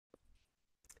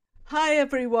Hi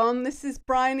everyone, this is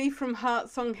Bryony from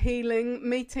Heartsong Healing,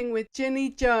 meeting with Ginny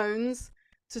Jones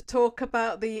to talk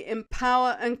about the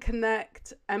Empower and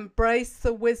Connect, Embrace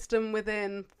the Wisdom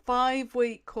Within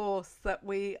 5-week course that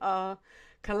we are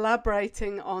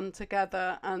collaborating on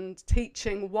together and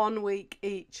teaching 1 week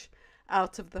each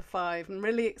out of the 5. I'm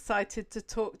really excited to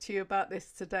talk to you about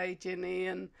this today, Ginny,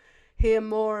 and hear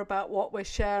more about what we're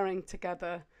sharing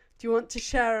together. Do you want to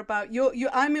share about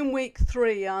I'm in week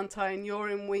 3, aren't I? And you're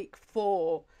in week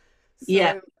 4.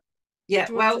 Yeah, So yeah.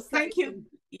 do you want to Well, say thank you.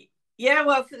 Yeah,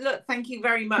 well, look, thank you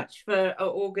very much for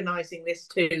organising this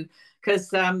too,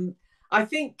 because I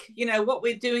think what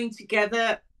we're doing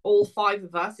together, all 5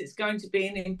 of us, it's going to be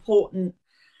an important,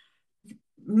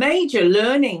 major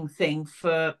learning thing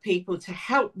for people to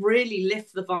help really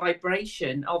lift the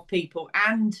vibration of people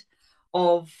and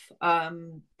of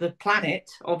the planet.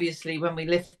 Obviously, when we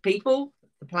lift people,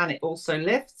 the planet also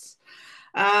lifts.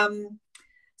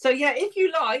 So yeah, if you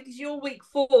like, you're week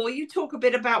 4, you talk a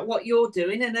bit about what you're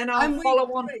doing, and then I'll I'm week follow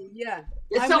on. 3, yeah.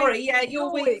 Sorry, yeah,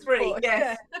 you're week week 3. 4,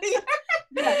 Yes.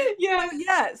 yeah. Yeah.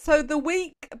 Yeah. So the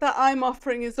week that I'm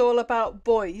offering is all about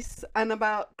voice and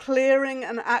about clearing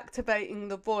and activating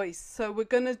the voice. So we're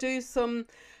going to do some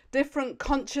different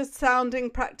conscious sounding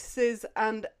practices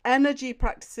and energy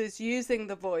practices using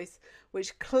the voice,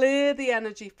 which clear the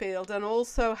energy field and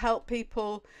also help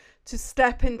people to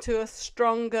step into a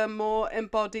stronger, more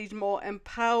embodied, more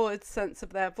empowered sense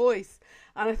of their voice.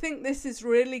 And I think this is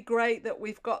really great that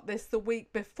we've got this the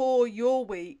week before your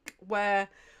week, where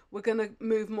we're going to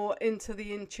move more into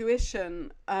the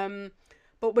intuition.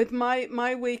 But with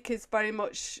my week is very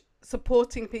much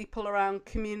supporting people around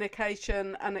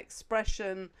communication and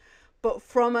expression, but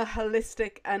from a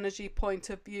holistic energy point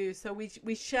of view. So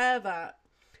we share that.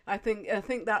 I think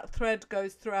that thread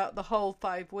goes throughout the whole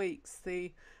 5 weeks,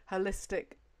 the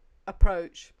holistic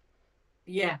approach.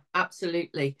 Yeah,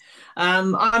 absolutely.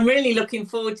 I'm really looking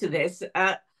forward to this.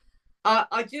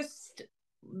 I just,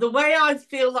 the way I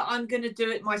feel that I'm going to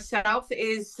do it myself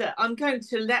is I'm going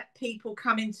to let people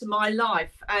come into my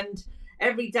life, and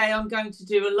every day I'm going to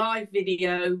do a live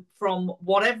video from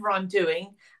whatever I'm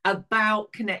doing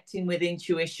about connecting with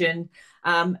intuition,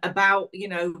 about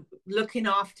looking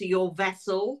after your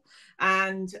vessel,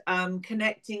 and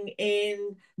connecting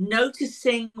in,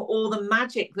 noticing all the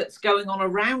magic that's going on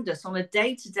around us on a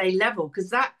day-to-day level, because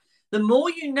that, the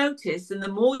more you notice and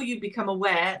the more you become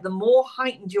aware, the more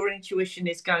heightened your intuition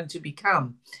is going to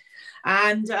become.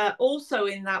 And also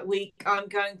in that week, I'm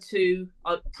going to,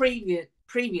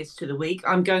 previous to the week,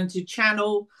 I'm going to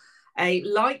channel a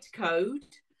light code,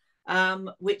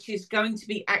 which is going to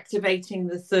be activating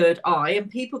the third eye. And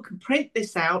people can print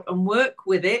this out and work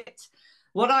with it.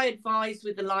 What I advise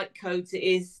with the light codes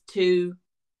is to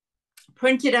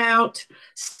print it out,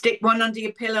 stick one under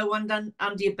your pillow, one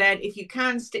under your bed. If you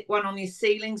can, stick one on your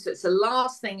ceiling, so it's the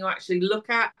last thing you actually look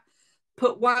at.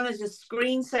 Put one as a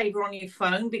screensaver on your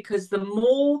phone, because the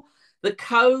more the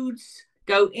codes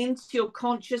go into your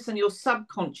conscious and your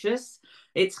subconscious,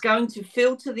 it's going to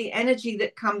filter the energy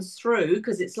that comes through,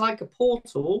 because it's like a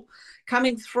portal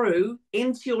coming through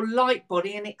into your light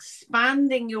body and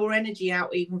expanding your energy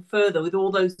out even further with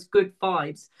all those good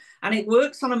vibes. And it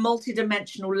works on a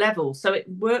multi-dimensional level. So it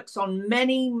works on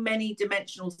many, many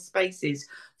dimensional spaces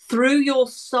through your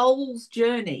soul's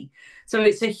journey. So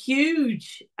it's a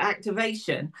huge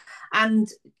activation. And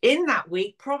in that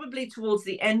week, probably towards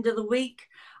the end of the week,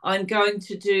 I'm going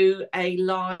to do a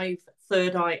live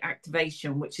third eye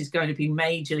activation, which is going to be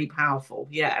majorly powerful.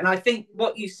 Yeah. And I think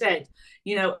what you said,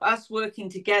 us working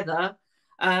together,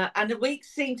 and the weeks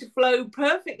seem to flow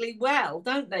perfectly well,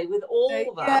 don't they, with all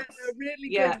of Yeah, us? they're really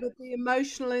Yeah. good with the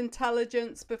emotional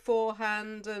intelligence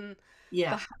beforehand and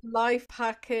Yeah. the life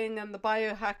hacking and the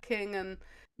biohacking. And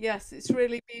yes, it's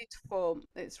really beautiful.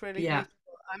 It's really Yeah. beautiful.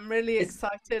 I'm really It's,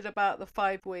 excited about the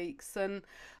 5 weeks. And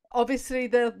obviously,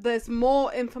 there's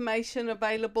more information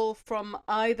available from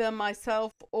either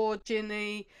myself or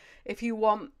Ginny. If you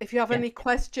have yeah. any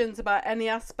questions about any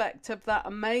aspect of that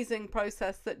amazing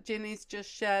process that Ginny's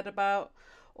just shared about,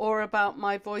 or about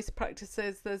my voice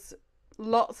practices, there's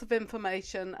lots of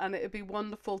information and it would be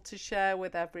wonderful to share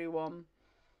with everyone.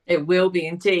 It will be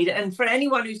indeed. And for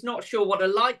anyone who's not sure what a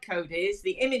light code is,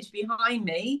 the image behind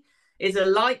me is a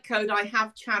light code I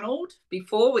have channeled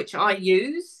before, which I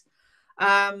use.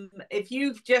 If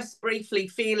you just briefly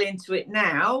feel into it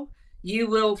now, you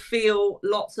will feel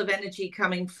lots of energy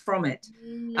coming from it.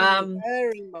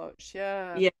 Very much,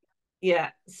 yeah. Yeah,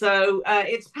 yeah. So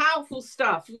it's powerful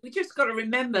stuff. We just got to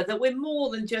remember that we're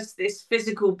more than just this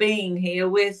physical being here.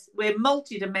 We're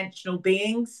multidimensional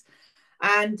beings,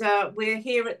 and we're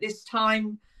here at this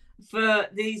time for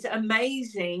these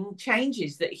amazing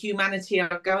changes that humanity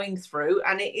are going through.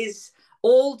 And it is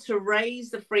all to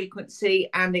raise the frequency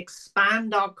and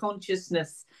expand our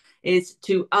consciousness is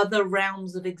to other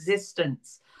realms of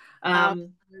existence.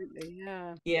 Absolutely,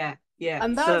 yeah. Yeah, yeah.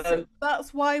 And So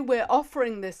that's why we're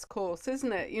offering this course,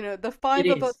 isn't it? You know, the it five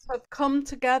of us is. have come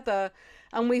together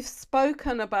and we've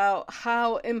spoken about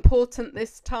how important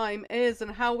this time is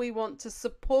and how we want to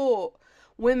support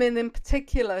women in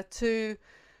particular to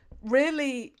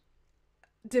really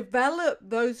develop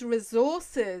those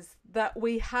resources that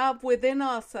we have within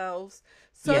ourselves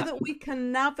so Yeah. that we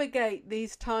can navigate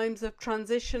these times of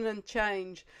transition and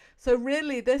change. So,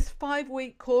 really, this 5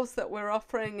 week course that we're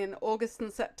offering in August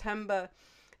and September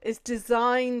is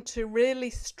designed to really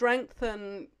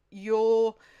strengthen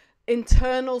your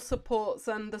internal supports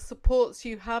and the supports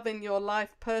you have in your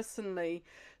life personally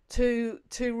to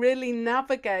really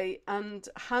navigate and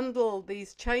handle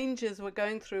these changes we're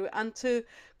going through and to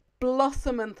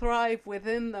blossom and thrive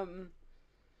within them.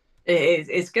 It is.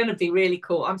 It's going to be really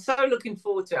cool. I'm so looking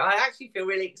forward to it. I actually feel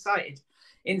really excited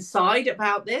inside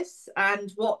about this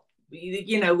and what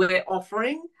we're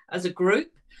offering as a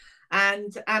group,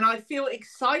 and I feel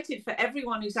excited for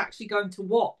everyone who's actually going to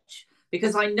watch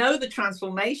because I know the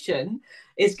transformation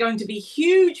is going to be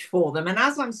huge for them. And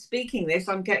as I'm speaking this,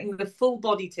 I'm getting the full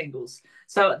body tingles.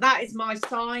 So that is my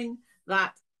sign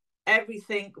that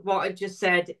everything what I just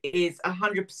said is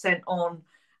 100% on,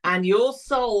 and your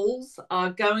souls are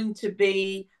going to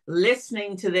be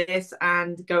listening to this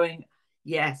and going,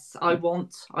 yes, I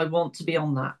want to be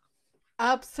on that.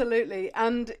 Absolutely.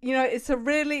 And, you know, it's a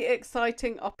really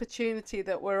exciting opportunity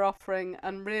that we're offering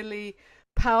and really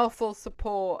powerful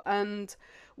support. And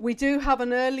we do have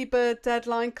an early bird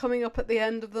deadline coming up at the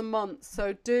end of the month.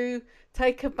 So do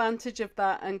take advantage of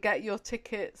that and get your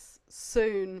tickets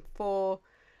soon for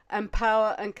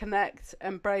Empower and Connect,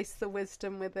 Embrace the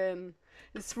Wisdom Within.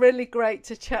 It's really great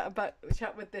to chat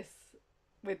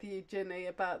with you, Ginny,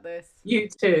 about this. You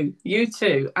too,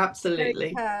 Take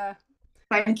absolutely. care.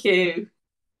 Thank you.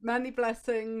 Many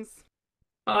blessings.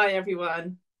 Bye,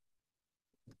 everyone.